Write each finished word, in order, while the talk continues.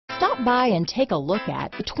Stop by and take a look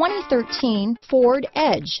at the 2013 Ford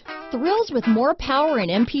Edge. Thrills with more power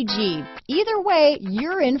and MPG. Either way,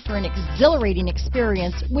 you're in for an exhilarating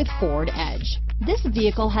experience with Ford Edge. This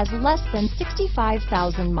vehicle has less than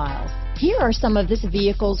 65,000 miles. Here are some of this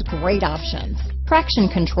vehicle's great options: traction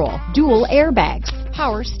control, dual airbags,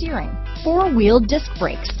 power steering, four-wheel disc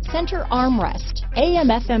brakes, center armrest,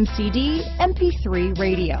 AM/FM CD, MP3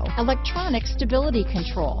 radio, electronic stability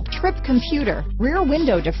control, trip computer, rear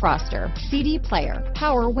window defroster, CD player,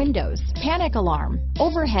 power windows, panic alarm,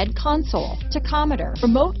 overhead console, tachometer,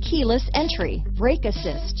 remote keyless entry, brake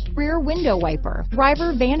assist, rear window wiper,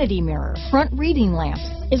 driver vanity mirror, front reading lamps.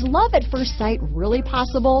 Is love at first sight really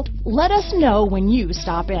possible? Let us know when you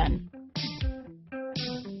stop in.